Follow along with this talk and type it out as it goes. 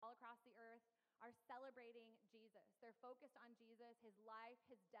focused on Jesus, his life,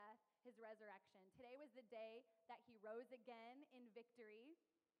 his death, his resurrection. Today was the day that he rose again in victory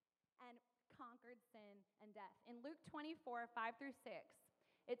and conquered sin and death. In Luke 24, 5 through 6,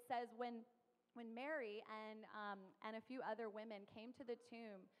 it says, when Mary and a few other women came to the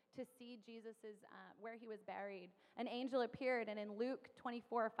tomb to see Jesus's where he was buried, an angel appeared, and in Luke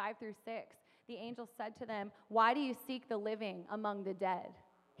 24, 5 through 6, the angel said to them, "Why do you seek the living among the dead?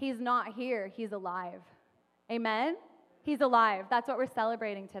 He's not here, he's alive." Amen? He's alive. That's what we're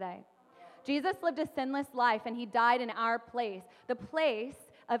celebrating today. Jesus lived a sinless life, and he died in our place, the place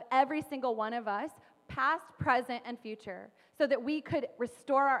of every single one of us, past, present, and future, so that we could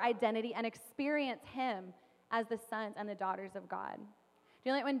restore our identity and experience him as the sons and the daughters of God. Do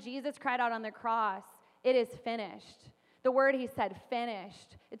you know that when Jesus cried out on the cross, "It is finished," the word he said,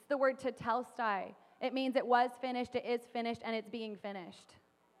 finished, it's the word tetelestai. It means it was finished, it is finished, and it's being finished.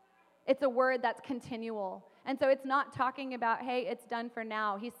 It's a word that's continual. And so it's not talking about, hey, it's done for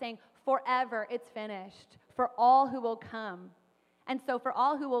now. He's saying forever it's finished for all who will come. And so for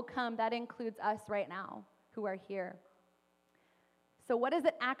all who will come, that includes us right now who are here. So what does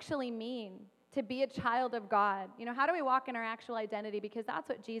it actually mean to be a child of God? You know, how do we walk in our actual identity? Because that's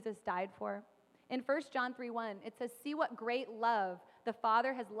what Jesus died for. In 1 John 3:1, it says, "See what great love the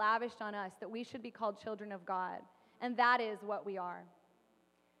Father has lavished on us, that we should be called children of God." And that is what we are.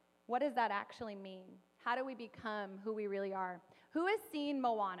 What does that actually mean? How do we become who we really are? Who has seen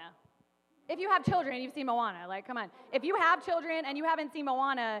Moana? If you have children, you've seen Moana. Like, come on. If you have children and you haven't seen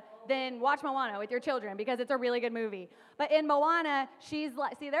Moana, then watch Moana with your children because it's a really good movie. But in Moana, she's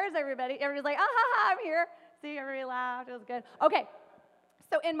like, see, there's everybody. Everybody's like, ah, ha, ha, I'm here. See, everybody laughed. It was good. Okay.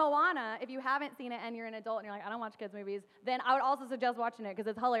 So in Moana, if you haven't seen it and you're an adult and you're like, I don't watch kids' movies, then I would also suggest watching it because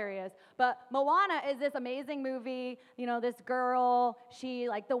it's hilarious. But Moana is this amazing movie. You know, this girl, she,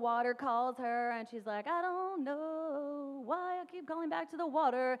 like, the water calls her, and she's like, I don't know why I keep calling back to the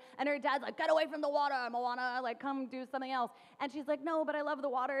water. And her dad's like, get away from the water, Moana, like, come do something else. And she's like, no, but I love the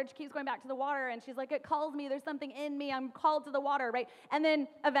water. And she keeps going back to the water, and she's like, it calls me. There's something in me. I'm called to the water, right? And then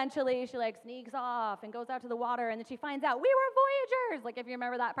eventually she, like, sneaks off and goes out to the water, and then she finds out we were voyagers. Like, if you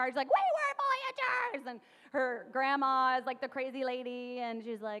remember that part, she's like, we were voyagers. And her grandma is like the crazy lady, and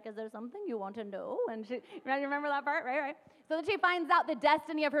she's like, is there something you want to know? And she, you remember that part, right? So then she finds out the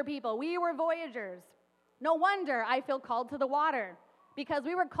destiny of her people. We were voyagers. No wonder I feel called to the water, because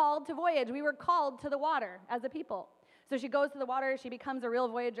we were called to voyage. We were called to the water as a people. So she goes to the water, she becomes a real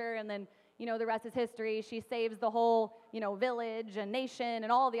voyager, and then, you know, the rest is history. She saves the whole, you know, village and nation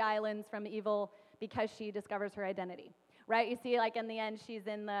and all the islands from evil because she discovers her identity. Right? You see, like, in the end, she's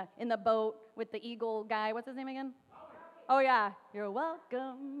in the boat with the eagle guy. What's his name again? Oh, yeah. You're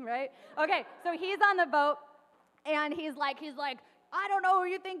welcome, right? Okay, so he's on the boat, and he's like, I don't know who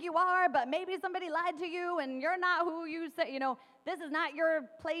you think you are, but maybe somebody lied to you, and you're not who you say, you know, this is not your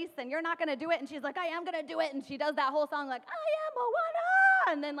place, and you're not going to do it. And she's like, I am going to do it. And she does that whole song, like, I am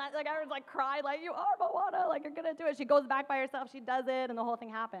Moana. And then, like everyone's like, cried, like, you are Moana, like, you're going to do it. She goes back by herself, she does it, and the whole thing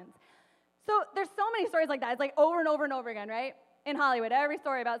happens. So there's so many stories like that. It's like over and over and over again, right? In Hollywood, every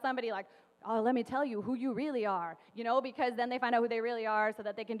story about somebody like, oh, let me tell you who you really are, you know, because then they find out who they really are so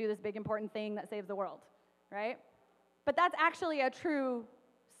that they can do this big important thing that saves the world, right? But that's actually a true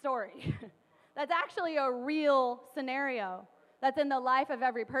story. That's actually a real scenario that's in the life of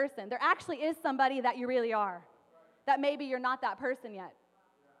every person. There actually is somebody that you really are, that maybe you're not that person yet.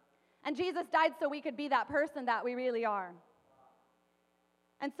 And Jesus died so we could be that person that we really are.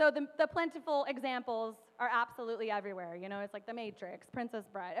 And so the plentiful examples are absolutely everywhere. You know, it's like The Matrix, Princess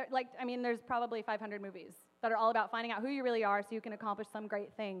Bride. Like, I mean, there's probably 500 movies that are all about finding out who you really are so you can accomplish some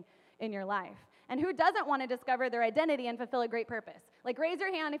great thing in your life. And who doesn't want to discover their identity and fulfill a great purpose? Like, raise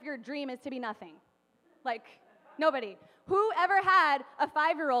your hand if your dream is to be nothing. Like, nobody. Who ever had a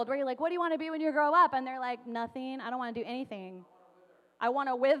 5-year-old where you're like, what do you want to be when you grow up? And they're like, nothing. I don't want to do anything. I want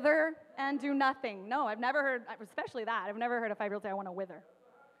to wither and do nothing. No, I've never heard, especially that. I've never heard a 5-year-old say, I want to wither.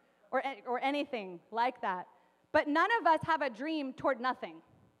 Or anything like that. But none of us have a dream toward nothing.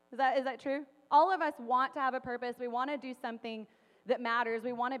 Is that true? All of us want to have a purpose. We want to do something that matters.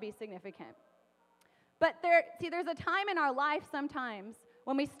 We want to be significant. But there's a time in our life sometimes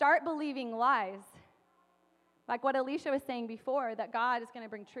when we start believing lies, like what Alicia was saying before, that God is going to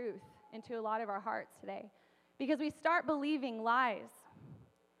bring truth into a lot of our hearts today. Because we start believing lies.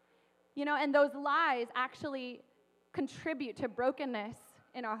 You know, and those lies actually contribute to brokenness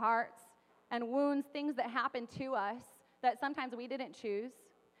in our hearts and wounds, things that happen to us that sometimes we didn't choose.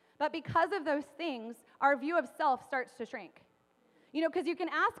 But because of those things, our view of self starts to shrink. You know, because you can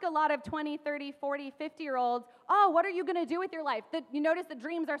ask a lot of 20, 30, 40, 50-year-olds, oh, what are you going to do with your life? You notice the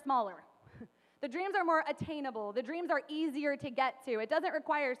dreams are smaller. The dreams are more attainable. The dreams are easier to get to. It doesn't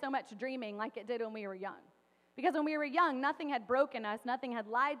require so much dreaming like it did when we were young. Because when we were young, nothing had broken us, nothing had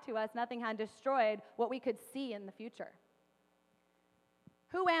lied to us, nothing had destroyed what we could see in the future.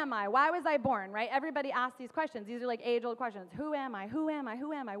 Who am I? Why was I born, right? Everybody asks these questions. These are like age-old questions. Who am I? Who am I?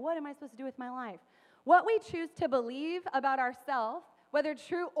 Who am I? What am I supposed to do with my life? What we choose to believe about ourselves, whether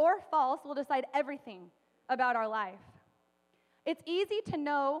true or false, will decide everything about our life. It's easy to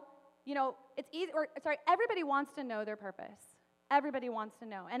know, everybody wants to know their purpose. Everybody wants to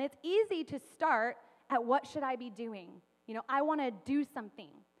know. And it's easy to start at what should I be doing? I want to do something.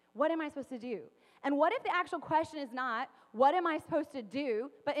 What am I supposed to do? And what if the actual question is not, what am I supposed to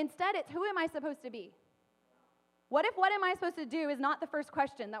do, but instead it's, who am I supposed to be? What if what am I supposed to do is not the first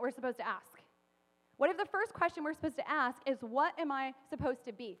question that we're supposed to ask? What if the first question we're supposed to ask is, what am I supposed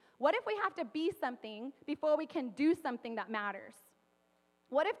to be? What if we have to be something before we can do something that matters?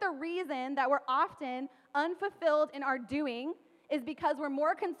 What if the reason that we're often unfulfilled in our doing is because we're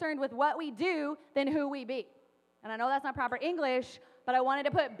more concerned with what we do than who we be? And I know that's not proper English, but I wanted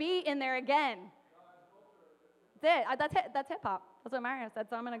to put be in there again. That's it. That's hip-hop. That's what Mario said,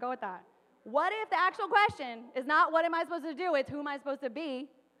 so I'm going to go with that. What if the actual question is not what am I supposed to do, it's who am I supposed to be?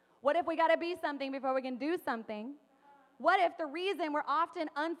 What if we got to be something before we can do something? What if the reason we're often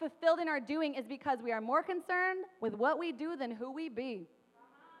unfulfilled in our doing is because we are more concerned with what we do than who we be?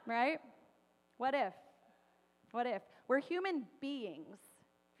 Right? What if? What if? We're human beings,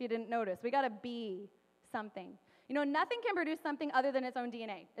 if you didn't notice. We got to be something. Nothing can produce something other than its own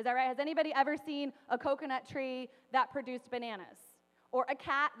DNA. Is that right? Has anybody ever seen a coconut tree that produced bananas? Or a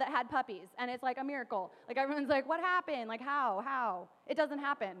cat that had puppies, and it's like a miracle. Like everyone's like, what happened? Like how? It doesn't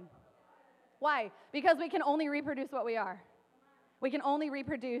happen. Why? Because we can only reproduce what we are. We can only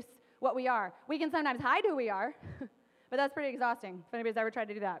reproduce what we are. We can sometimes hide who we are, but that's pretty exhausting if anybody's ever tried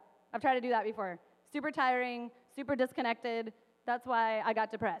to do that. I've tried to do that before. Super tiring, super disconnected. That's why I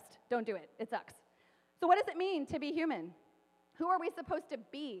got depressed. Don't do it. It sucks. So what does it mean to be human? Who are we supposed to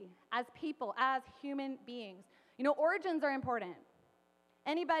be as people, as human beings? Origins are important.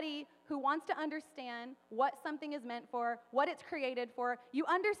 Anybody who wants to understand what something is meant for, what it's created for, you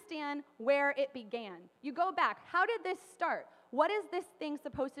understand where it began. You go back. How did this start? What is this thing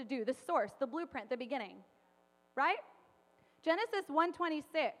supposed to do? The source, the blueprint, the beginning, right? Genesis 1:26,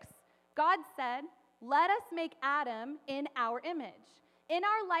 God said, let us make Adam in our image, in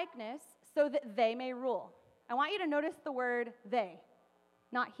our likeness, so that they may rule. I want you to notice the word they,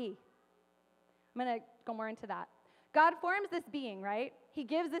 not he. I'm going to go more into that. God forms this being, right? He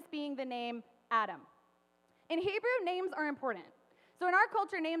gives this being the name Adam. In Hebrew, names are important. So in our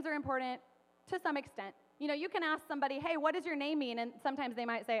culture, names are important to some extent. You can ask somebody, hey, what does your name mean? And sometimes they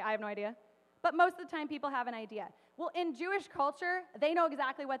might say, I have no idea. But most of the time, people have an idea. Well, in Jewish culture, they know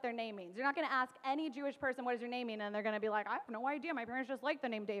exactly what their name means. You're not going to ask any Jewish person, what does your name mean? And they're going to be like, I have no idea. My parents just like the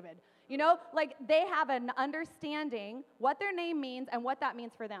name David. They have an understanding what their name means and what that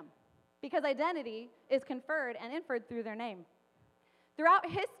means for them. Because identity is conferred and inferred through their name. Throughout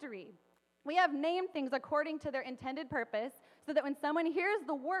history, we have named things according to their intended purpose so that when someone hears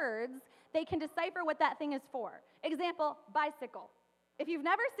the words, they can decipher what that thing is for. Example, bicycle. If you've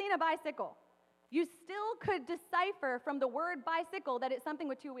never seen a bicycle, you still could decipher from the word bicycle that it's something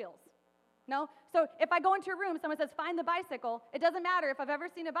with two wheels. No? So if I go into a room, someone says, find the bicycle, it doesn't matter if I've ever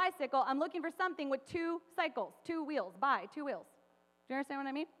seen a bicycle, I'm looking for something with two cycles, two wheels, two wheels. Do you understand what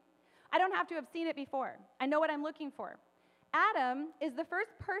I mean? I don't have to have seen it before. I know what I'm looking for. Adam is the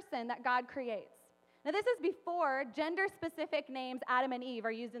first person that God creates. Now, this is before gender-specific names Adam and Eve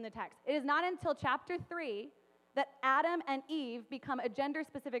are used in the text. It is not until chapter 3 that Adam and Eve become a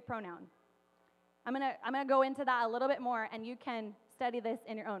gender-specific pronoun. I'm gonna go into that a little bit more, and you can study this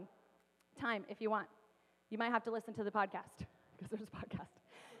in your own time if you want. You might have to listen to the podcast, because there's a podcast.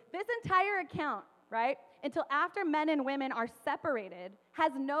 This entire account, right, until after men and women are separated,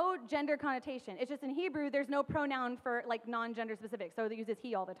 has no gender connotation. It's just in Hebrew, there's no pronoun for non-gender specific, so it uses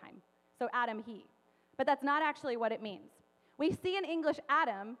he all the time. So Adam, he. But that's not actually what it means. We see in English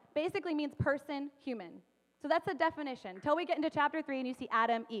Adam basically means person, human. So that's a definition. Until we get into chapter 3 and you see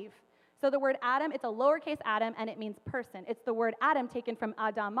Adam, Eve. So the word Adam, it's a lowercase Adam, and it means person. It's the word Adam taken from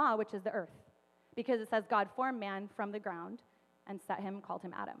Adamah, which is the earth, because it says God formed man from the ground and called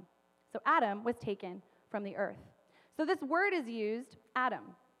him Adam. So Adam was taken from the earth. So this word is used,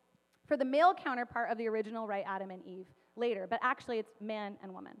 Adam, for the male counterpart of the original, right, Adam and Eve, later. But actually, it's man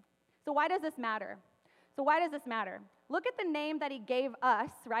and woman. So why does this matter? Look at the name that he gave us,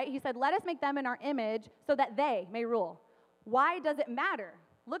 right? He said, let us make them in our image so that they may rule. Why does it matter?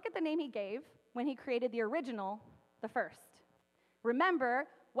 Look at the name he gave when he created the original, the first. Remember,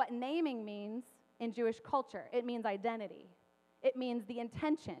 what naming means in Jewish culture. It means identity. It means the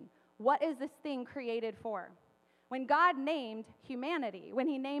intention. What is this thing created for? When God named humanity, when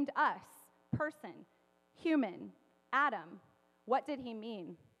he named us, person, human, Adam, what did he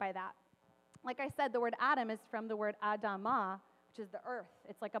mean by that? Like I said, the word Adam is from the word Adamah, which is the earth.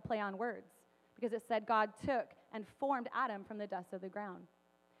 It's like a play on words because it said God took and formed Adam from the dust of the ground.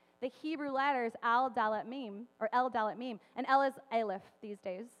 The Hebrew letters Al, Dalet, Mem, or El, Dalet, Mem, and El is Aleph these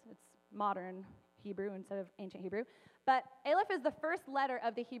days. It's modern Hebrew instead of ancient Hebrew. But Aleph is the first letter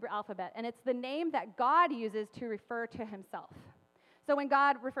of the Hebrew alphabet, and it's the name that God uses to refer to himself. So when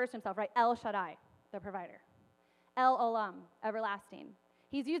God refers to himself, right, El Shaddai, the provider. El Olam, everlasting.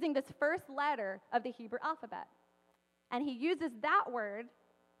 He's using this first letter of the Hebrew alphabet. And he uses that word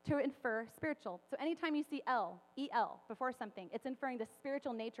to infer spiritual. So anytime you see El, E-L, before something, it's inferring the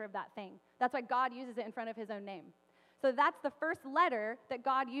spiritual nature of that thing. That's why God uses it in front of his own name. So that's the first letter that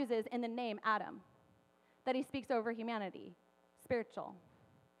God uses in the name Adam, that he speaks over humanity, spiritual.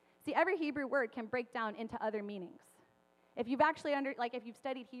 See, every Hebrew word can break down into other meanings. If you've actually if you've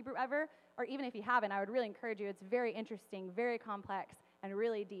studied Hebrew ever, or even if you haven't, I would really encourage you. It's very interesting, very complex, and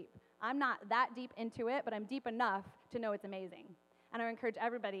really deep. I'm not that deep into it, but I'm deep enough to know it's amazing. And I would encourage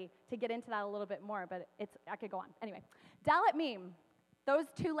everybody to get into that a little bit more, but I could go on. Anyway, Dalet Mem, those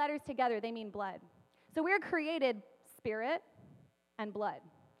two letters together, they mean blood. So we're created spirit and blood,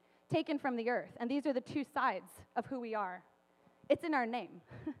 taken from the earth. And these are the two sides of who we are. It's in our name.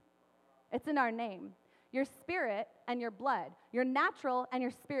 It's in our name. Your spirit and your blood, your natural and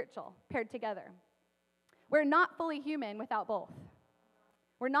your spiritual paired together. We're not fully human without both.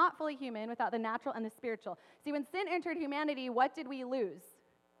 We're not fully human without the natural and the spiritual. See, when sin entered humanity, what did we lose?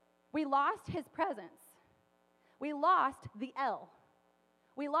 We lost his presence. We lost the El.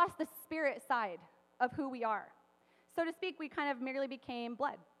 We lost the spirit side of who we are. So to speak, we kind of merely became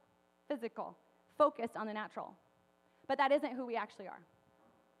blood, physical, focused on the natural. But that isn't who we actually are.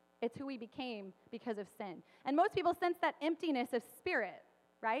 It's who we became because of sin. And most people sense that emptiness of spirit,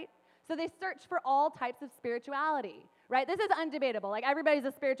 right? So they search for all types of spirituality, right? This is undebatable. Like, everybody's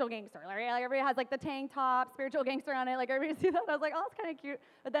a spiritual gangster, right? Like, everybody has, like, the tank top, spiritual gangster on it. Like, everybody see that? I was like, oh, it's kind of cute.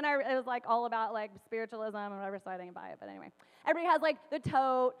 But then it was, like, all about, like, spiritualism and whatever, so I didn't buy it. But anyway, everybody has, like, the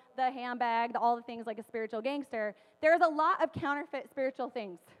tote, the handbag, all the things like a spiritual gangster. There's a lot of counterfeit spiritual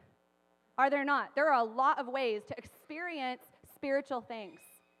things. Are there not? There are a lot of ways to experience spiritual things.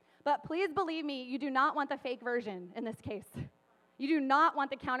 But please believe me, you do not want the fake version in this case. You do not want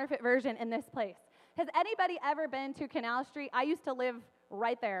the counterfeit version in this place. Has anybody ever been to Canal Street? I used to live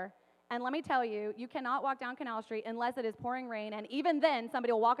right there. And let me tell you, you cannot walk down Canal Street unless it is pouring rain. And even then,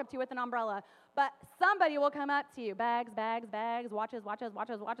 somebody will walk up to you with an umbrella. But somebody will come up to you. Bags, bags, bags, watches, watches,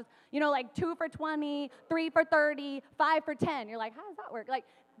 watches, watches. You know, like 2 for $20, 3 for $30, 5 for $10. You're like, how does that work?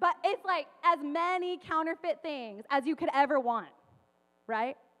 But it's like as many counterfeit things as you could ever want,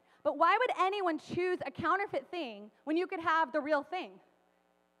 right? But why would anyone choose a counterfeit thing when you could have the real thing?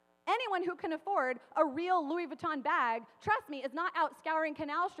 Anyone who can afford a real Louis Vuitton bag, trust me, is not out scouring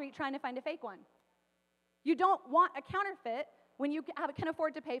Canal Street trying to find a fake one. You don't want a counterfeit when you can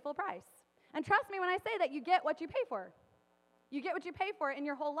afford to pay full price. And trust me when I say that, you get what you pay for. You get what you pay for in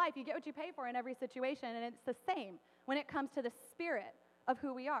your whole life. You get what you pay for in every situation, and it's the same when it comes to the spirit of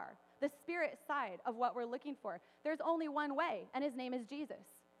who we are, the spirit side of what we're looking for. There's only one way, and his name is Jesus.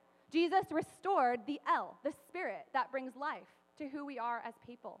 Jesus restored the El, the spirit that brings life to who we are as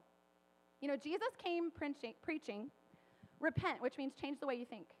people. You know, Jesus came preaching, repent, which means change the way you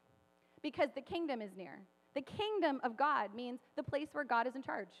think, because the kingdom is near. The kingdom of God means the place where God is in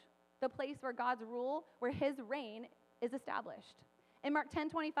charge, the place where God's rule, where his reign is established. In Mark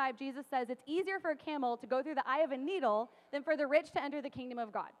 10:25, Jesus says, it's easier for a camel to go through the eye of a needle than for the rich to enter the kingdom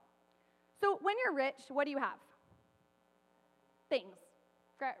of God. So when you're rich, what do you have? Things.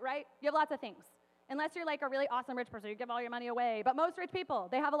 Right? You have lots of things. Unless you're like a really awesome rich person, you give all your money away. But most rich people,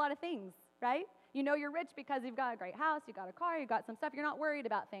 they have a lot of things, right? You know you're rich because you've got a great house, you've got a car, you've got some stuff. You're not worried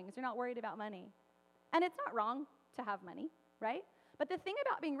about things. You're not worried about money. And it's not wrong to have money, right? But the thing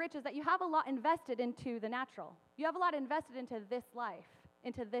about being rich is that you have a lot invested into the natural. You have a lot invested into this life,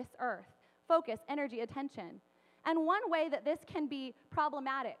 into this earth. Focus, energy, attention. And one way that this can be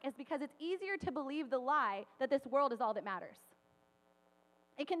problematic is because it's easier to believe the lie that this world is all that matters.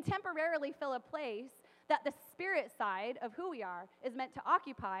 It can temporarily fill a place that the spirit side of who we are is meant to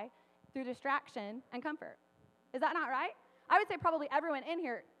occupy through distraction and comfort. Is that not right? I would say probably everyone in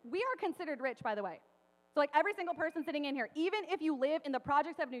here, we are considered rich, by the way. So like every single person sitting in here, even if you live in the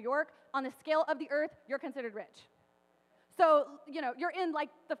projects of New York, on the scale of the earth, you're considered rich. So, you know, you're in like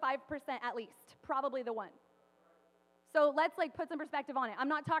the 5% at least, probably the one. So let's like put some perspective on it. I'm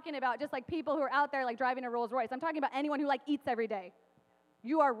not talking about just like people who are out there like driving a Rolls Royce. I'm talking about anyone who like eats every day.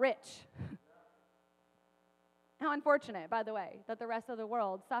 You are rich. How unfortunate, by the way, that the rest of the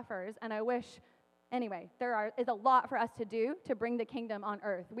world suffers, and I wish, anyway, there is a lot for us to do to bring the kingdom on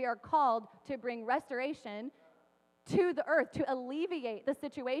earth. We are called to bring restoration to the earth, to alleviate the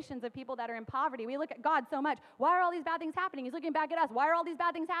situations of people that are in poverty. We look at God so much. Why are all these bad things happening? He's looking back at us. Why are all these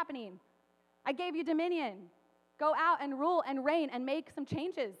bad things happening? I gave you dominion. Go out and rule and reign and make some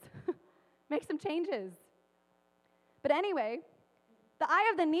changes. Make some changes. But anyway, the eye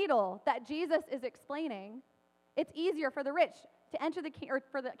of the needle that Jesus is explaining, it's easier for the rich to enter or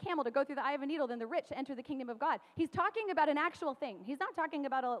for the camel to go through the eye of a needle than the rich to enter the kingdom of God. He's talking about an actual thing. He's not talking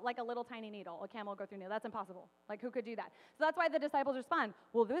about a little tiny needle. A camel will go through a needle. That's impossible. Like, who could do that? So that's why the disciples respond,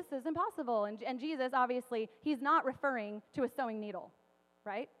 well, this is impossible. And Jesus, obviously, he's not referring to a sewing needle,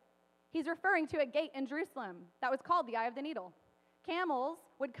 right? He's referring to a gate in Jerusalem that was called the eye of the needle. Camels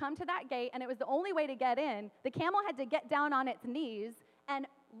would come to that gate, and it was the only way to get in. The camel had to get down on its knees and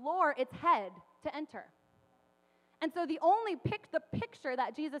lower its head to enter. And so the picture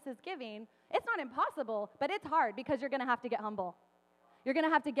that Jesus is giving, it's not impossible, but it's hard because you're going to have to get humble. You're going to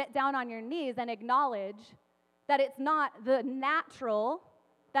have to get down on your knees and acknowledge that it's not the natural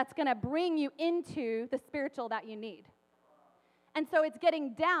that's going to bring you into the spiritual that you need. And so it's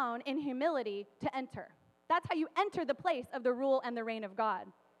getting down in humility to enter. That's how you enter the place of the rule and the reign of God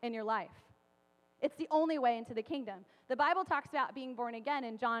in your life. It's the only way into the kingdom. The Bible talks about being born again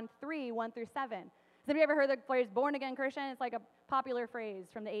in John 3, 1 through 7. Has anybody ever heard the phrase born again Christian? It's like a popular phrase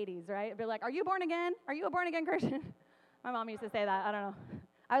from the 80s, right? It'd be like, are you born again? Are you a born again Christian? My mom used to say that. I don't know.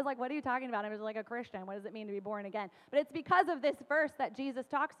 I was like, what are you talking about? I was like, a Christian. What does it mean to be born again? But it's because of this verse that Jesus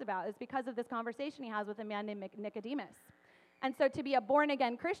talks about. It's because of this conversation he has with a man named Nicodemus. And so to be a born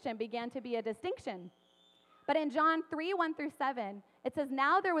again Christian began to be a distinction. But in John 3, 1 through 7, it says,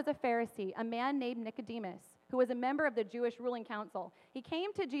 now there was a Pharisee, a man named Nicodemus, who was a member of the Jewish ruling council. He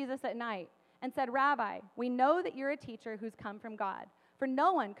came to Jesus at night and said, Rabbi, we know that you're a teacher who's come from God, for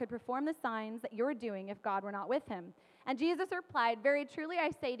no one could perform the signs that you're doing if God were not with him. And Jesus replied, very truly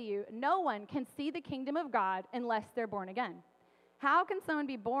I say to you, no one can see the kingdom of God unless they're born again. How can someone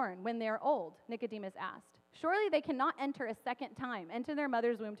be born when they are old? Nicodemus asked. Surely they cannot enter a second time into their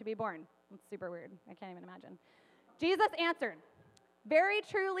mother's womb to be born. It's super weird. I can't even imagine. Jesus answered, very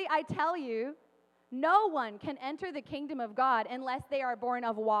truly I tell you, no one can enter the kingdom of God unless they are born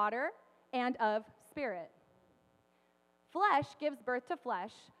of water and of spirit. Flesh gives birth to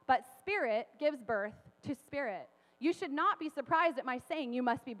flesh, but spirit gives birth to spirit. You should not be surprised at my saying you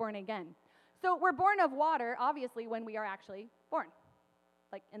must be born again. So we're born of water, obviously, when we are actually born,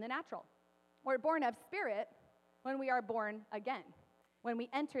 like in the natural. We're born of spirit when we are born again, when we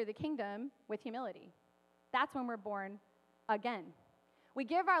enter the kingdom with humility. That's when we're born again. We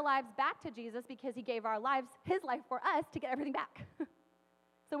give our lives back to Jesus because he gave his life for us to get everything back.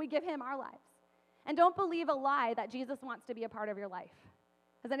 So we give him our lives. And don't believe a lie that Jesus wants to be a part of your life.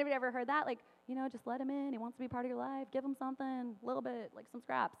 Has anybody ever heard that? Like, just let him in. He wants to be part of your life. Give him something, a little bit, like some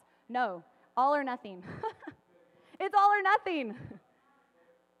scraps. No, all or nothing. It's all or nothing.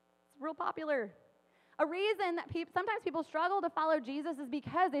 It's real popular. A reason that sometimes people struggle to follow Jesus is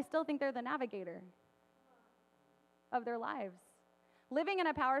because they still think they're the navigator of their lives. Living in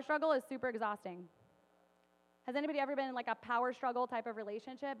a power struggle is super exhausting. Has anybody ever been in like a power struggle type of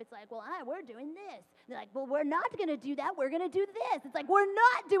relationship? It's like, well, we're doing this. They're like, well, we're not going to do that. We're going to do this. It's like, we're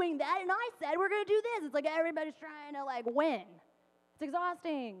not doing that. And I said we're going to do this. It's like everybody's trying to like win. It's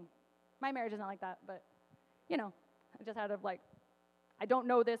exhausting. My marriage is not like that, but I just had to I don't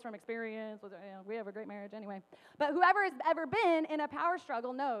know this from experience. We have a great marriage anyway. But whoever has ever been in a power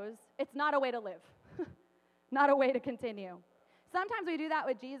struggle knows it's not a way to live, not a way to continue. Sometimes we do that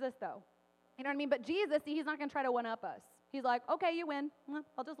with Jesus, though. You know what I mean? But Jesus, he's not going to try to one-up us. He's like, okay, you win.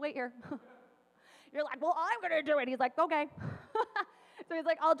 I'll just wait here. You're like, well, I'm going to do it. He's like, okay. So he's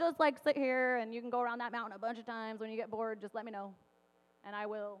like, I'll just sit here, and you can go around that mountain a bunch of times. When you get bored, just let me know, and I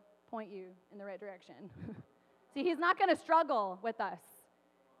will point you in the right direction. See, he's not going to struggle with us.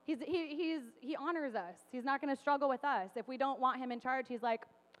 He honors us. He's not going to struggle with us. If we don't want him in charge, he's like,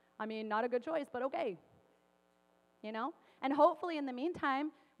 not a good choice, but okay. And hopefully in the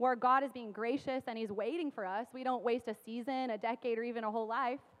meantime, where God is being gracious and he's waiting for us, we don't waste a season, a decade, or even a whole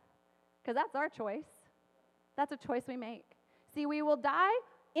life, because that's our choice. That's a choice we make. See, we will die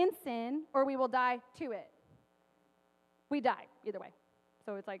in sin or we will die to it. We die either way.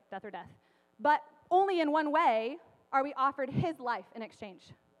 So it's like death or death. But only in one way are we offered his life in exchange.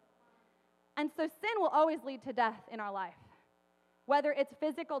 And so sin will always lead to death in our life. Whether it's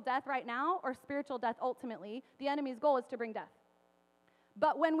physical death right now or spiritual death ultimately, the enemy's goal is to bring death.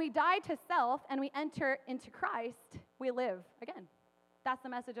 But when we die to self and we enter into Christ, we live again. That's the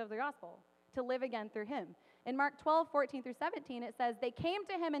message of the gospel, to live again through him. In Mark 12:14-17, it says, they came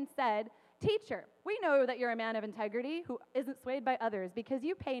to him and said, teacher, we know that you're a man of integrity who isn't swayed by others because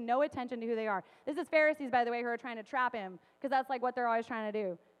you pay no attention to who they are. This is Pharisees, by the way, who are trying to trap him because that's like what they're always trying to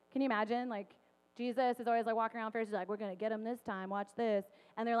do. Can you imagine? Like, Jesus is always like walking around Pharisees like, we're going to get him this time, watch this.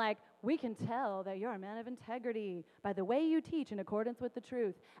 And they're like, we can tell that you're a man of integrity by the way you teach in accordance with the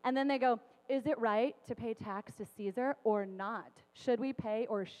truth. And then they go, is it right to pay tax to Caesar or not? Should we pay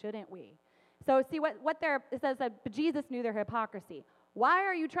or shouldn't we? So see it says that Jesus knew their hypocrisy. Why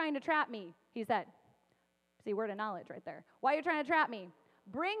are you trying to trap me? He said. See, word of knowledge right there. Why are you trying to trap me?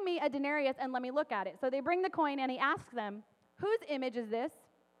 Bring me a denarius and let me look at it. So they bring the coin and he asks them, whose image is this?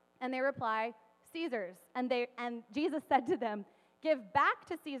 And they reply, Caesar's. And Jesus said to them, give back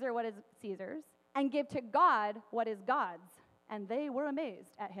to Caesar what is Caesar's and give to God what is God's. And they were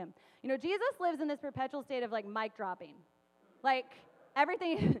amazed at him. You know, Jesus lives in this perpetual state of like mic dropping. Like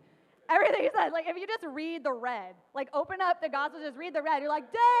everything he says, like if you just read the red, like open up the gospel, just read the red, you're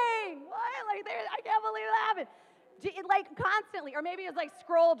like, dang, what? Like I can't believe that happened. Like constantly, or maybe it's like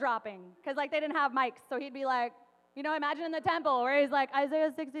scroll dropping because like they didn't have mics. So he'd be like, you know, imagine in the temple where he's like,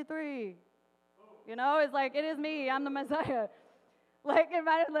 Isaiah 63. You know, it's like, it is me, I'm the Messiah. Like,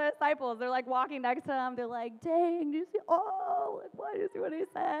 imagine the disciples, they're like walking next to him, they're like, dang, do you see, like, what, you see what he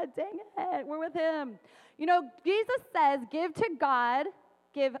said? Dang it, we're with him. You know, Jesus says, give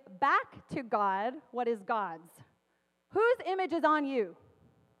back to God what is God's. Whose image is on you?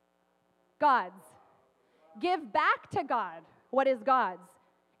 God's. Give back to God what is God's.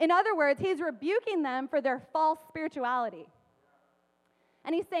 In other words, he's rebuking them for their false spirituality.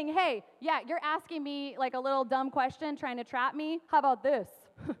 And he's saying, hey, yeah, you're asking me like a little dumb question, trying to trap me. How about this?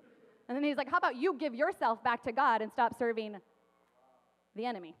 And then he's like, how about you give yourself back to God and stop serving the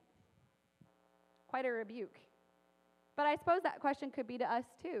enemy? Quite a rebuke. But I suppose that question could be to us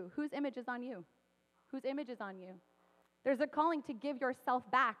too. Whose image is on you? Whose image is on you? There's a calling to give yourself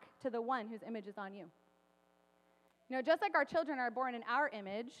back to the one whose image is on you. You know, just like our children are born in our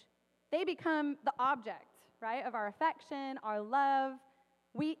image, they become the object, right, of our affection, our love.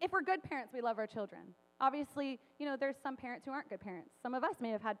 If we're good parents, we love our children. Obviously, you know, there's some parents who aren't good parents. Some of us may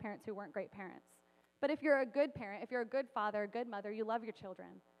have had parents who weren't great parents. But if you're a good parent, if you're a good father, a good mother, you love your children.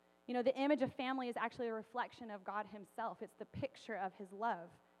 You know, the image of family is actually a reflection of God himself. It's the picture of his love.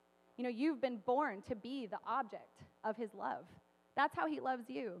 You know, you've been born to be the object of his love. That's how he loves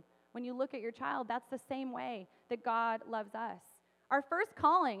you. When you look at your child, that's the same way that God loves us. Our first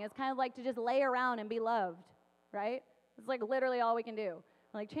calling is kind of like to just lay around and be loved, right? It's like literally all we can do.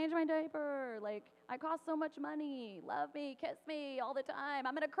 Like, change my diaper, like, I cost so much money, love me, kiss me all the time.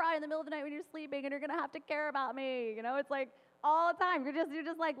 I'm going to cry in the middle of the night when you're sleeping and you're going to have to care about me. You know, it's like all the time. You're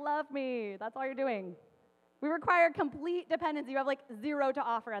just like, love me. That's all you're doing. We require complete dependence. You have like zero to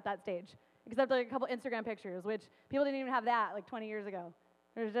offer at that stage, except like a couple Instagram pictures, which people didn't even have that like 20 years ago.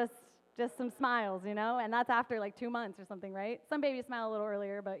 There's just some smiles, you know, and that's after like 2 months or something, right? Some babies smile a little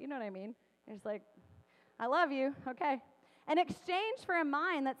earlier, but you know what I mean. You're just like, I love you, okay. In exchange for a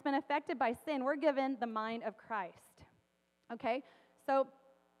mind that's been affected by sin, we're given the mind of Christ, okay? So,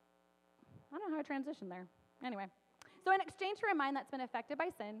 I don't know how to transition there. Anyway, so in exchange for a mind that's been affected by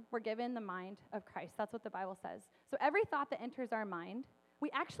sin, we're given the mind of Christ. That's what the Bible says. So every thought that enters our mind, we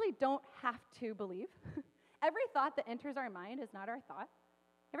actually don't have to believe. Every thought that enters our mind is not our thought.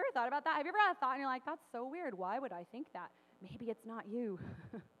 Have you ever thought about that? Have you ever had a thought and you're like, that's so weird. Why would I think that? Maybe it's not you.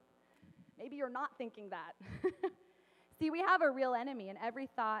 Maybe you're not thinking that. See, we have a real enemy, and every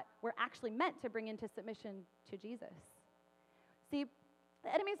thought we're actually meant to bring into submission to Jesus. See,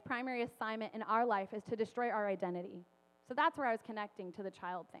 the enemy's primary assignment in our life is to destroy our identity. So that's where I was connecting to the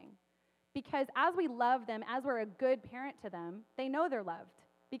child thing. Because as we love them, as we're a good parent to them, they know they're loved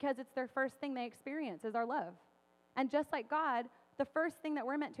because it's their first thing they experience is our love. And just like God, the first thing that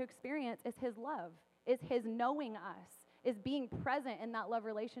we're meant to experience is his love, is his knowing us, is being present in that love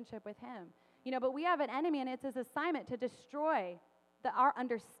relationship with him. You know, but we have an enemy, and it's his assignment to destroy our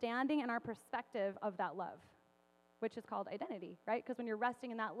understanding and our perspective of that love, which is called identity, right? Because when you're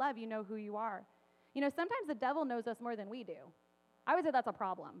resting in that love, you know who you are. You know, sometimes the devil knows us more than we do. I would say that's a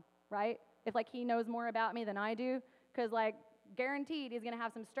problem, right? If, like, he knows more about me than I do, because, like, guaranteed he's going to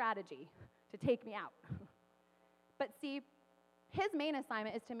have some strategy to take me out. But see, his main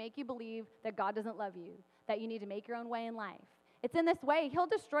assignment is to make you believe that God doesn't love you, that you need to make your own way in life. It's in this way he'll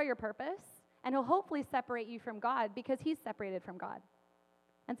destroy your purpose, and he'll hopefully separate you from God because he's separated from God.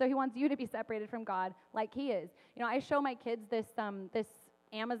 And so he wants you to be separated from God like he is. You know, I show my kids this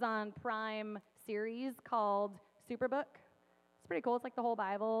Amazon Prime series called Superbook. It's pretty cool. It's like the whole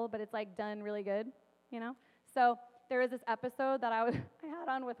Bible, but it's like done really good, you know? So there was this episode that I had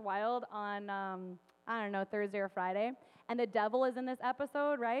on with Wild on, I don't know, Thursday or Friday. And the devil is in this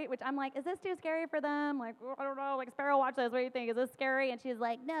episode, right? Which I'm like, is this too scary for them? Like, I don't know. Like, Sparrow, watch this. What do you think? Is this scary? And she's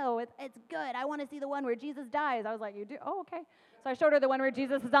like, no, it's good. I want to see the one where Jesus dies. I was like, you do? Oh, okay. So I showed her the one where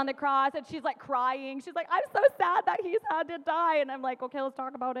Jesus is on the cross, and she's like crying. She's like, I'm so sad that he's had to die. And I'm like, okay, let's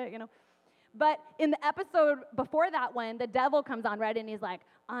talk about it, you know. But in the episode before that one, the devil comes on, right? And he's like,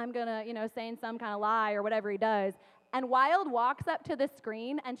 I'm going to, you know, saying some kind of lie or whatever he does. And Wild walks up to the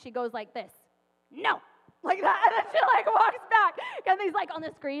screen, and she goes like this, no. Like that, and then she like walks back, and he's like on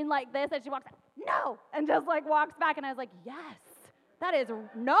the screen like this, and she walks, no, and just like walks back, and I was like, yes, that is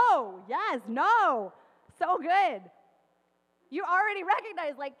no, yes, no, so good. You already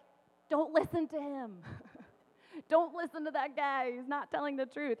recognize, like, don't listen to him. Don't listen to that guy. He's not telling the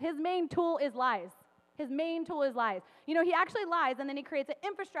truth. His main tool is lies. His main tool is lies. You know, he actually lies, and then he creates an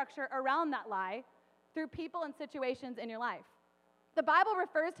infrastructure around that lie through people and situations in your life. The Bible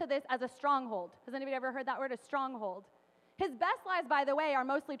refers to this as a stronghold. Has anybody ever heard that word, a stronghold? His best lies, by the way, are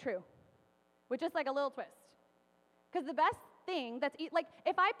mostly true, with just like a little twist. Because the best thing that's, like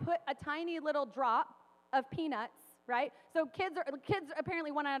if I put a tiny little drop of peanuts, right? So kids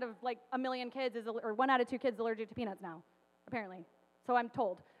apparently 1 out of like a million kids or 1 out of 2 kids is allergic to peanuts now, apparently. So I'm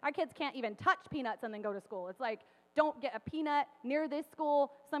told. Our kids can't even touch peanuts and then go to school. It's like, don't get a peanut near this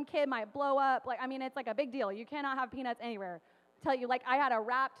school. Some kid might blow up. Like, I mean, it's like a big deal. You cannot have peanuts anywhere. Tell you, like, I had a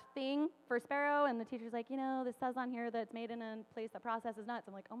wrapped thing for Sparrow, and the teacher's like, you know, this says on here that it's made in a place that processes nuts.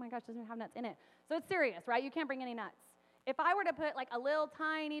 I'm like, oh my gosh, doesn't even have nuts in it. So it's serious, right? You can't bring any nuts. If I were to put like a little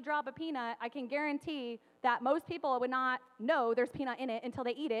tiny drop of peanut, I can guarantee that most people would not know there's peanut in it until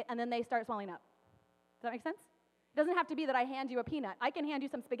they eat it, and then they start swelling up. Does that make sense? It doesn't have to be that I hand you a peanut. I can hand you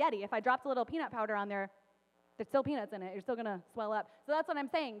some spaghetti. If I dropped a little peanut powder on there, there's still peanuts in it. You're still going to swell up. So that's what I'm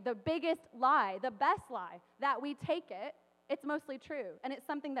saying. The biggest lie, the best lie, that we take it, it's mostly true, and it's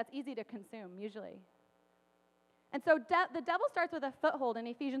something that's easy to consume, usually. And so the devil starts with a foothold in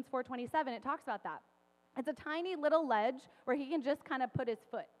Ephesians 4:27. It talks about that. It's a tiny little ledge where he can just kind of put his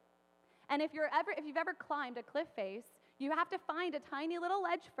foot. And if you've ever climbed a cliff face, you have to find a tiny little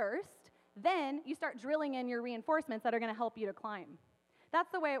ledge first, then you start drilling in your reinforcements that are going to help you to climb.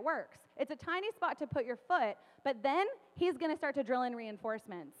 That's the way it works. It's a tiny spot to put your foot, but then he's going to start to drill in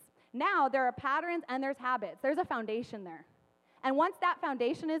reinforcements. Now there are patterns and there's habits. There's a foundation there. And once that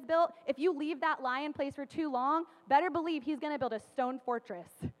foundation is built, if you leave that lie in place for too long, better believe he's going to build a stone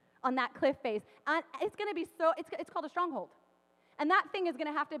fortress on that cliff face. And it's going to be it's called a stronghold. And that thing is going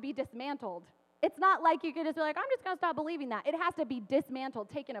to have to be dismantled. It's not like you can just be like, I'm just going to stop believing that. It has to be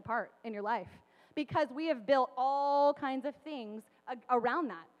dismantled, taken apart in your life. Because we have built all kinds of things around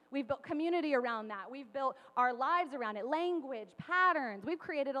that. We've built community around that. We've built our lives around it, language, patterns. We've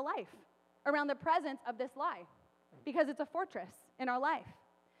created a life around the presence of this lie because it's a fortress in our life.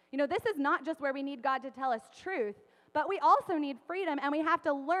 You know, this is not just where we need God to tell us truth, but we also need freedom, and we have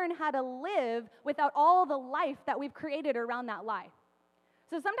to learn how to live without all the life that we've created around that lie.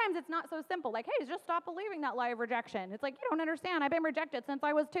 So sometimes it's not so simple, like, hey, just stop believing that lie of rejection. It's like, you don't understand. I've been rejected since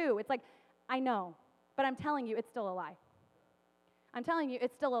I was 2. It's like, I know, but I'm telling you, it's still a lie. I'm telling you,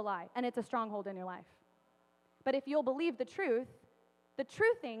 it's still a lie, and it's a stronghold in your life. But if you'll believe the true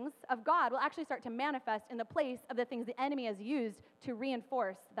things of God will actually start to manifest in the place of the things the enemy has used to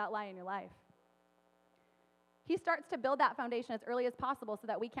reinforce that lie in your life. He starts to build that foundation as early as possible so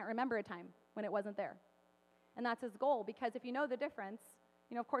that we can't remember a time when it wasn't there. And that's his goal, because if you know the difference,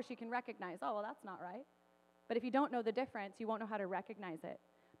 you know, of course you can recognize, oh, well, that's not right. But if you don't know the difference, you won't know how to recognize it.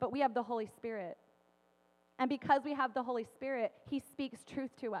 But we have the Holy Spirit. And because we have the Holy Spirit, he speaks truth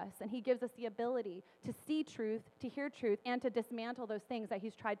to us, and he gives us the ability to see truth, to hear truth, and to dismantle those things that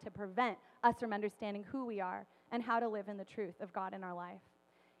he's tried to prevent us from understanding who we are and how to live in the truth of God in our life.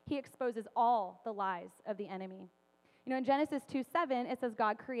 He exposes all the lies of the enemy. You know, in Genesis 2:7, it says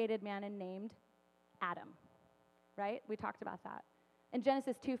God created man and named Adam, right? We talked about that. In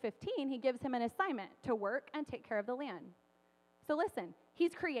Genesis 2:15, he gives him an assignment to work and take care of the land. So listen,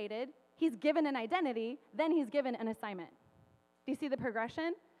 he's created, he's given an identity, then he's given an assignment. Do you see the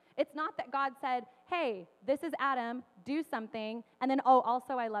progression? It's not that God said, hey, this is Adam, do something, and then, oh,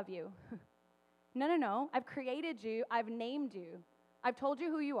 also I love you. No. I've created you, I've named you, I've told you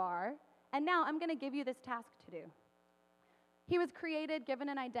who you are, and now I'm going to give you this task to do. He was created, given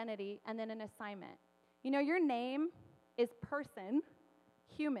an identity, and then an assignment. You know, your name is person,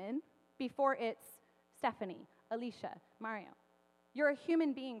 human, before it's Stephanie, Alicia, Mario. You're a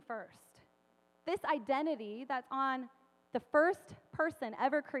human being first. This identity that's on the first person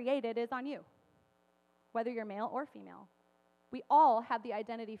ever created is on you, whether you're male or female. We all have the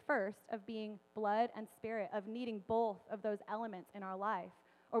identity first of being blood and spirit, of needing both of those elements in our life,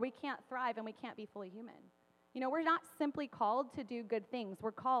 or we can't thrive and we can't be fully human. You know, we're not simply called to do good things.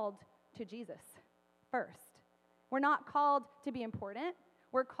 We're called to Jesus first. We're not called to be important.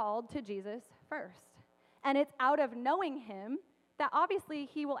 We're called to Jesus first. And it's out of knowing him that obviously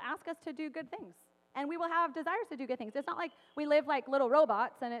he will ask us to do good things. And we will have desires to do good things. It's not like we live like little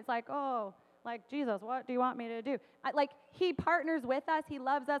robots and it's like, oh, like, Jesus, what do you want me to do? He partners with us. He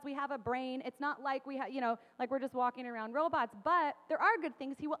loves us. We have a brain. It's not like like we're just walking around robots. But there are good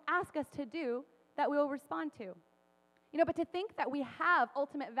things he will ask us to do that we will respond to. You know, but to think that we have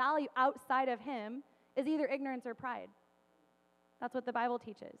ultimate value outside of him is either ignorance or pride. That's what the Bible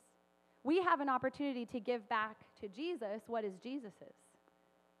teaches. We have an opportunity to give back to Jesus what is Jesus's,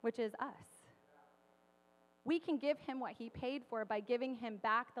 which is us. We can give him what he paid for by giving him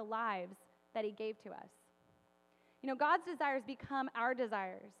back the lives that he gave to us. You know, God's desires become our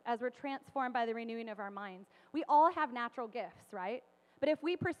desires as we're transformed by the renewing of our minds. We all have natural gifts, right? But if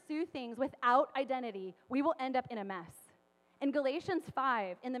we pursue things without identity, we will end up in a mess. In Galatians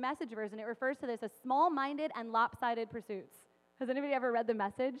 5, in the Message version, it refers to this as small-minded and lopsided pursuits. Has anybody ever read the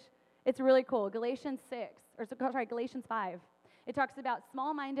Message? It's really cool. Galatians 5. It talks about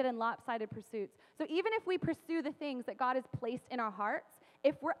small-minded and lopsided pursuits. So even if we pursue the things that God has placed in our hearts,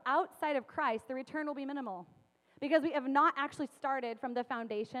 if we're outside of Christ, the return will be minimal because we have not actually started from the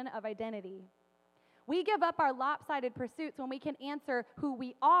foundation of identity. We give up our lopsided pursuits when we can answer who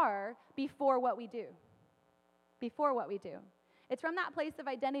we are before what we do. Before what we do. It's from that place of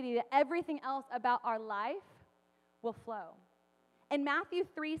identity that everything else about our life will flow. In Matthew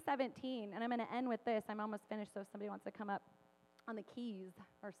 3:17, and I'm going to end with this. I'm almost finished, so if somebody wants to come up on the keys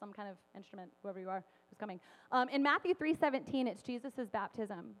or some kind of instrument, whoever you are who's coming. In Matthew 3:17, it's Jesus'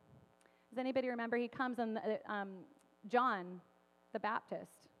 baptism. Does anybody remember? He comes and John the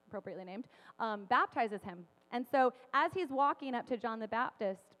Baptist, appropriately named, baptizes him. And so as he's walking up to John the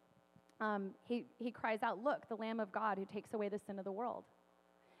Baptist, he cries out, "Look, the Lamb of God who takes away the sin of the world."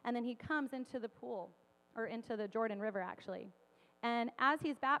 And then he comes into the pool, or into the Jordan River, actually. And as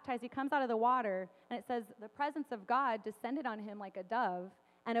he's baptized, he comes out of the water, and it says, the presence of God descended on him like a dove,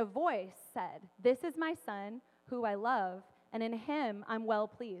 and a voice said, "This is my son, who I love, and in him I'm well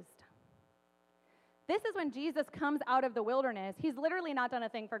pleased." This is when Jesus comes out of the wilderness. He's literally not done a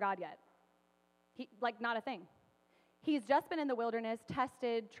thing for God yet. Not a thing. He's just been in the wilderness,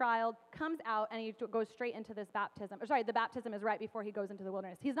 tested, trialed, comes out, and he goes straight into this baptism. The baptism is right before he goes into the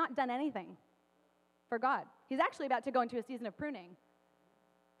wilderness. He's not done anything for God. He's actually about to go into a season of pruning.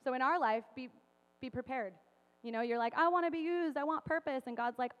 So in our life, be prepared. You know, you're like, I want to be used, I want purpose, and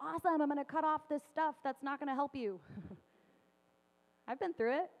God's like, awesome, I'm going to cut off this stuff that's not going to help you. I've been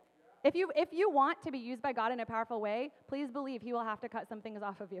through it. If you want to be used by God in a powerful way, please believe he will have to cut some things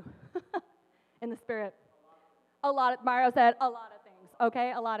off of you in the spirit. Mario said a lot of things,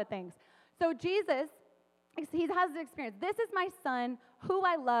 okay? A lot of things. So Jesus, he has this experience. This is my son, who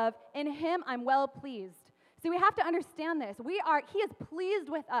I love. In him, I'm well pleased. So we have to understand this. He is pleased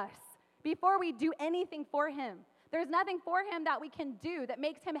with us before we do anything for him. There's nothing for him that we can do that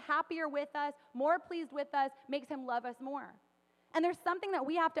makes him happier with us, more pleased with us, makes him love us more. And there's something that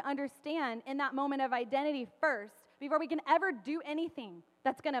we have to understand in that moment of identity first before we can ever do anything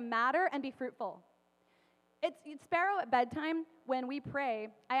that's going to matter and be fruitful. It's Sparrow at bedtime, when we pray,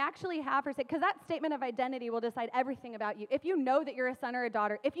 I actually have her say, because that statement of identity will decide everything about you. If you know that you're a son or a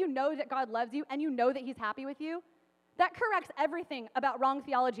daughter, if you know that God loves you and you know that he's happy with you, that corrects everything about wrong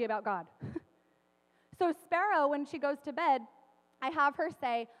theology about God. So Sparrow, when she goes to bed, I have her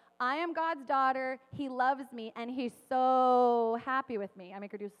say, I am God's daughter, he loves me, and he's so happy with me. I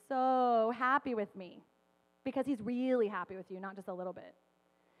make her do so happy with me, because he's really happy with you, not just a little bit.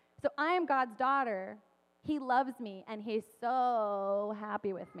 So I am God's daughter, he loves me, and he's so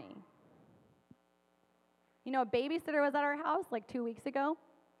happy with me. You know, a babysitter was at our house like 2 weeks ago,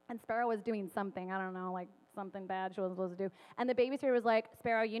 and Sparrow was doing something, I don't know, like something bad she wasn't supposed to do. And the babysitter was like,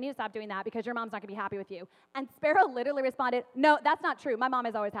 Sparrow, you need to stop doing that because your mom's not going to be happy with you. And Sparrow literally responded, no, that's not true. My mom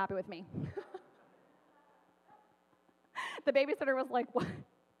is always happy with me. The babysitter was like, what?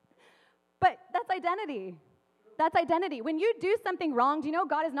 But that's identity. That's identity. When you do something wrong, do you know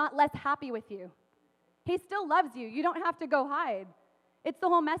God is not less happy with you? He still loves you. You don't have to go hide. It's the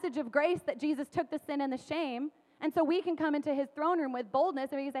whole message of grace that Jesus took the sin and the shame. And so we can come into his throne room with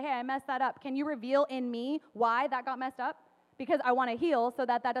boldness and we can say, hey, I messed that up. Can you reveal in me why that got messed up? Because I want to heal so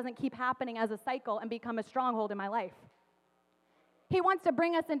that that doesn't keep happening as a cycle and become a stronghold in my life. He wants to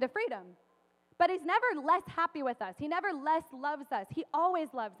bring us into freedom. But he's never less happy with us. He never less loves us. He always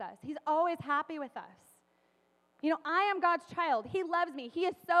loves us. He's always happy with us. I am God's child. He loves me. He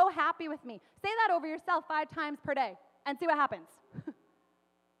is so happy with me. Say that over yourself 5 times per day and see what happens.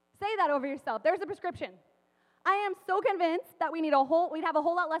 Say that over yourself. There's a prescription. I am so convinced that we'd have a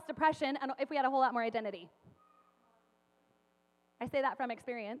whole lot less depression and if we had a whole lot more identity. I say that from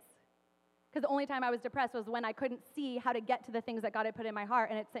experience. Because the only time I was depressed was when I couldn't see how to get to the things that God had put in my heart,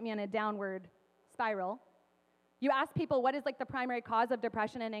 and it sent me on a downward spiral. You ask people, what is the primary cause of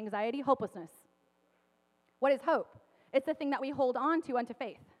depression and anxiety? Hopelessness. What is hope? It's the thing that we hold on to unto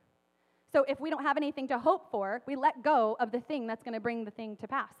faith. So if we don't have anything to hope for, we let go of the thing that's going to bring the thing to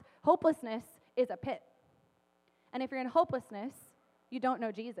pass. Hopelessness is a pit. And if you're in hopelessness, you don't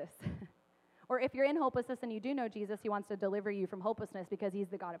know Jesus. Or if you're in hopelessness and you do know Jesus, he wants to deliver you from hopelessness because he's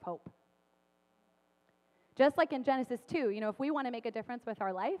the God of hope. Just like in Genesis 2, if we want to make a difference with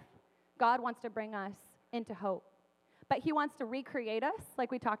our life, God wants to bring us into hope. But he wants to recreate us,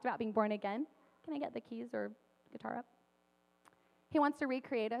 like we talked about being born again. Can I get the keys or guitar up? He wants to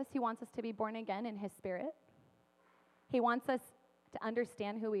recreate us. He wants us to be born again in his spirit. He wants us to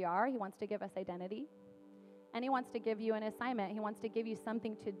understand who we are. He wants to give us identity. And he wants to give you an assignment. He wants to give you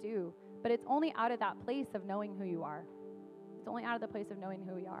something to do. But it's only out of that place of knowing who you are. It's only out of the place of knowing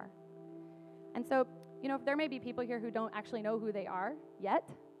who we are. And so, if there may be people here who don't actually know who they are yet,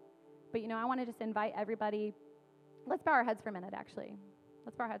 but, I want to just invite everybody. Let's bow our heads for a minute, actually.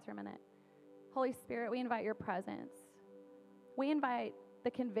 Let's bow our heads for a minute. Holy Spirit, we invite your presence. We invite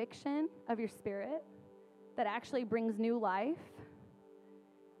the conviction of your Spirit that actually brings new life,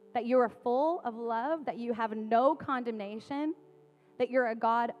 that you are full of love, that you have no condemnation, that you're a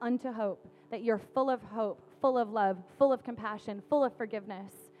God unto hope, that you're full of hope, full of love, full of compassion, full of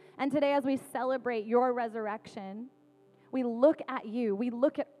forgiveness. And today, as we celebrate your resurrection, we look at you. We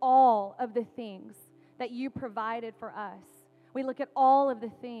look at all of the things that you provided for us. We look at all of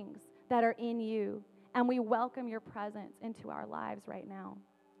the things that are in you, and we welcome your presence into our lives right now.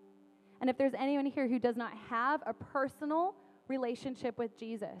 And if there's anyone here who does not have a personal relationship with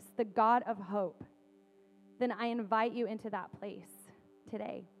Jesus, the God of hope, then I invite you into that place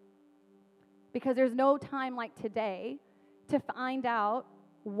today. Because there's no time like today to find out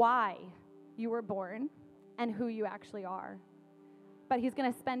why you were born and who you actually are. But he's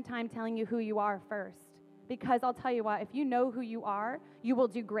going to spend time telling you who you are first. Because I'll tell you what, if you know who you are, you will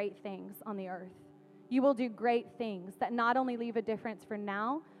do great things on the earth. You will do great things that not only leave a difference for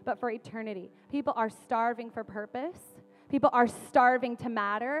now, but for eternity. People are starving for purpose. People are starving to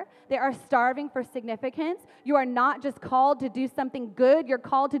matter. They are starving for significance. You are not just called to do something good. You're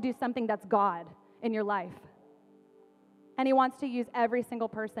called to do something that's God in your life. And he wants to use every single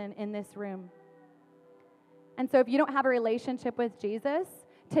person in this room. And so if you don't have a relationship with Jesus,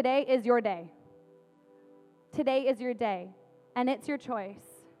 today is your day. Today is your day. And it's your choice.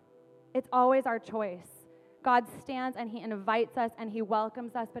 It's always our choice. God stands and he invites us and he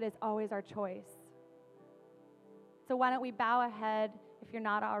welcomes us, but it's always our choice. So why don't we bow ahead if you're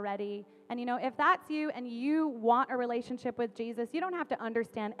not already. And if that's you and you want a relationship with Jesus, you don't have to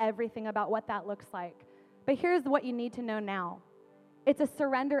understand everything about what that looks like. But here's what you need to know now. It's a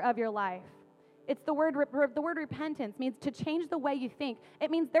surrender of your life. It's the word repentance means to change the way you think. It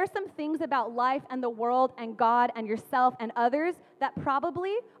means there's some things about life and the world and God and yourself and others that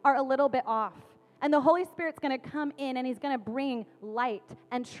probably are a little bit off. And the Holy Spirit's going to come in and he's going to bring light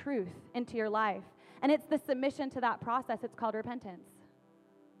and truth into your life. And it's the submission to that process. It's called repentance.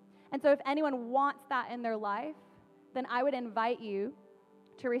 And so if anyone wants that in their life, then I would invite you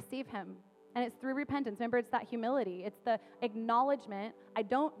to receive him. And it's through repentance. Remember, it's that humility. It's the acknowledgement, I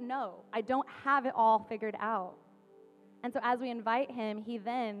don't know. I don't have it all figured out. And so as we invite him, he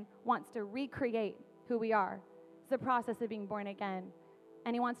then wants to recreate who we are. It's the process of being born again.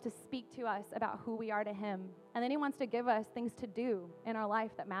 And he wants to speak to us about who we are to him. And then he wants to give us things to do in our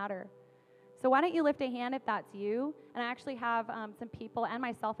life that matter. So why don't you lift a hand if that's you? And I actually have some people, and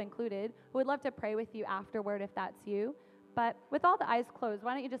myself included, who would love to pray with you afterward if that's you. But with all the eyes closed,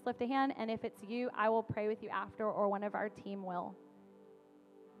 why don't you just lift a hand, and if it's you, I will pray with you after, or one of our team will.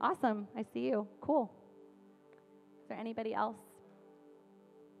 Awesome. I see you. Cool. Is there anybody else?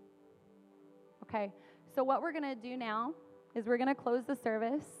 Okay. So what we're going to do now is we're going to close the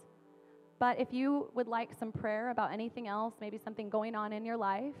service. But if you would like some prayer about anything else, maybe something going on in your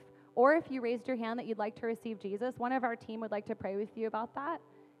life, or if you raised your hand that you'd like to receive Jesus, one of our team would like to pray with you about that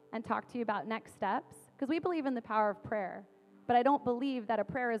and talk to you about next steps. Because we believe in the power of prayer. But I don't believe that a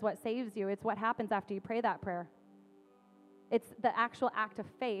prayer is what saves you. It's what happens after you pray that prayer. It's the actual act of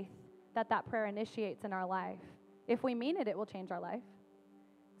faith that prayer initiates in our life. if we mean it, it will change our life.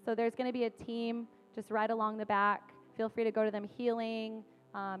 So there's going to be a team just right along the back. Feel free to go to them. Healing,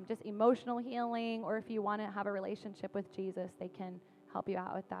 just emotional healing, or if you want to have a relationship with Jesus, they can help you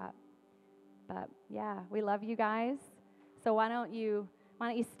out with that. But yeah, we love you guys. So why don't you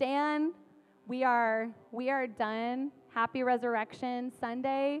stand? We are done. Happy Resurrection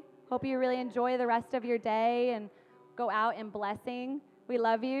Sunday. Hope you really enjoy the rest of your day and go out in blessing. We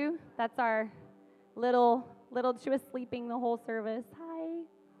love you. That's our little, she was sleeping the whole service.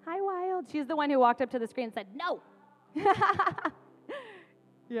 Hi, Wild. She's the one who walked up to the screen and said, no.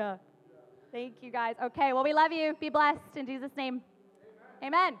 Yeah. Thank you, guys. Okay, well, we love you. Be blessed in Jesus' name.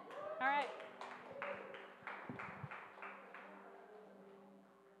 Amen. All right.